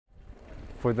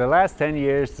For the last 10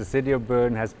 years, the City of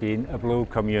Bern has been a blue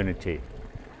community.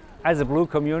 As a blue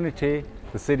community,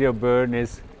 the City of Bern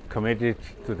is committed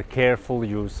to the careful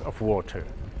use of water.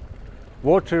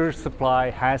 Water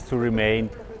supply has to remain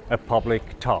a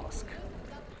public task.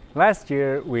 Last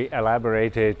year, we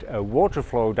elaborated a water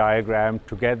flow diagram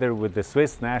together with the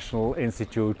Swiss National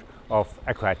Institute of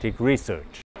Aquatic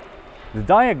Research. The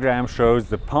diagram shows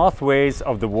the pathways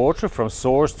of the water from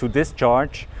source to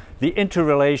discharge, the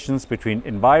interrelations between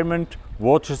environment,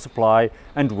 water supply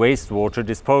and wastewater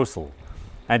disposal,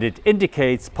 and it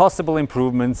indicates possible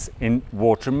improvements in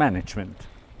water management.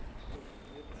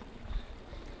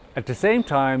 At the same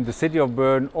time, the City of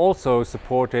Bern also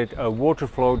supported a water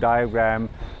flow diagram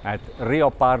at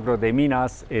Rio Pardo de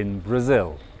Minas in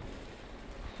Brazil.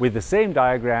 With the same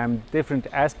diagram, different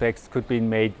aspects could be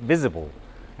made visible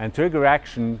and trigger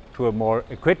action to a more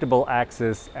equitable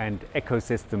access and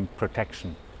ecosystem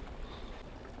protection.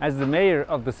 As the mayor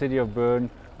of the City of Bern,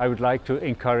 I would like to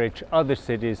encourage other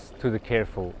cities to the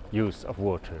careful use of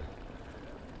water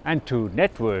and to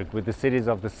network with the cities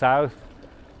of the South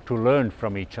to learn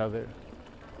from each other.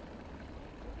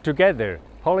 Together,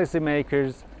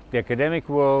 policymakers, the academic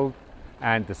world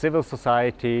and the civil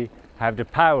society have the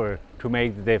power to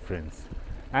make the difference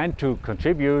and to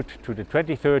contribute to the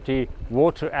 2030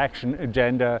 Water Action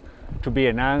Agenda to be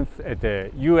announced at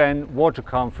the UN Water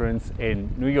Conference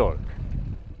in New York.